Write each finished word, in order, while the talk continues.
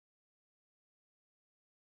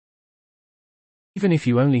Even if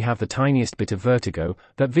you only have the tiniest bit of vertigo,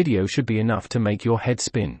 that video should be enough to make your head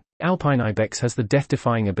spin. Alpine Ibex has the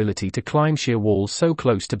death-defying ability to climb sheer walls so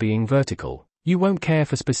close to being vertical, you won't care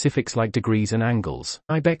for specifics like degrees and angles.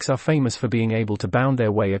 Ibex are famous for being able to bound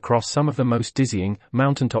their way across some of the most dizzying,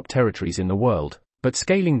 mountaintop territories in the world, but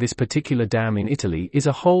scaling this particular dam in Italy is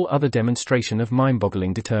a whole other demonstration of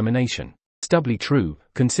mind-boggling determination. It's doubly true,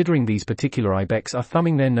 considering these particular Ibex are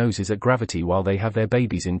thumbing their noses at gravity while they have their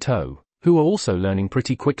babies in tow, who are also learning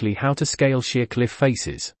pretty quickly how to scale sheer cliff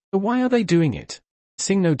faces. But why are they doing it?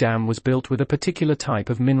 Singno Dam was built with a particular type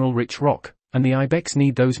of mineral-rich rock, and the Ibex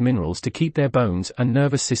need those minerals to keep their bones and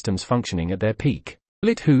nervous systems functioning at their peak.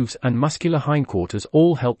 Split hooves and muscular hindquarters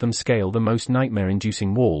all help them scale the most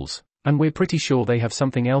nightmare-inducing walls, and we're pretty sure they have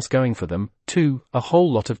something else going for them, too, a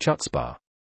whole lot of chutzpah.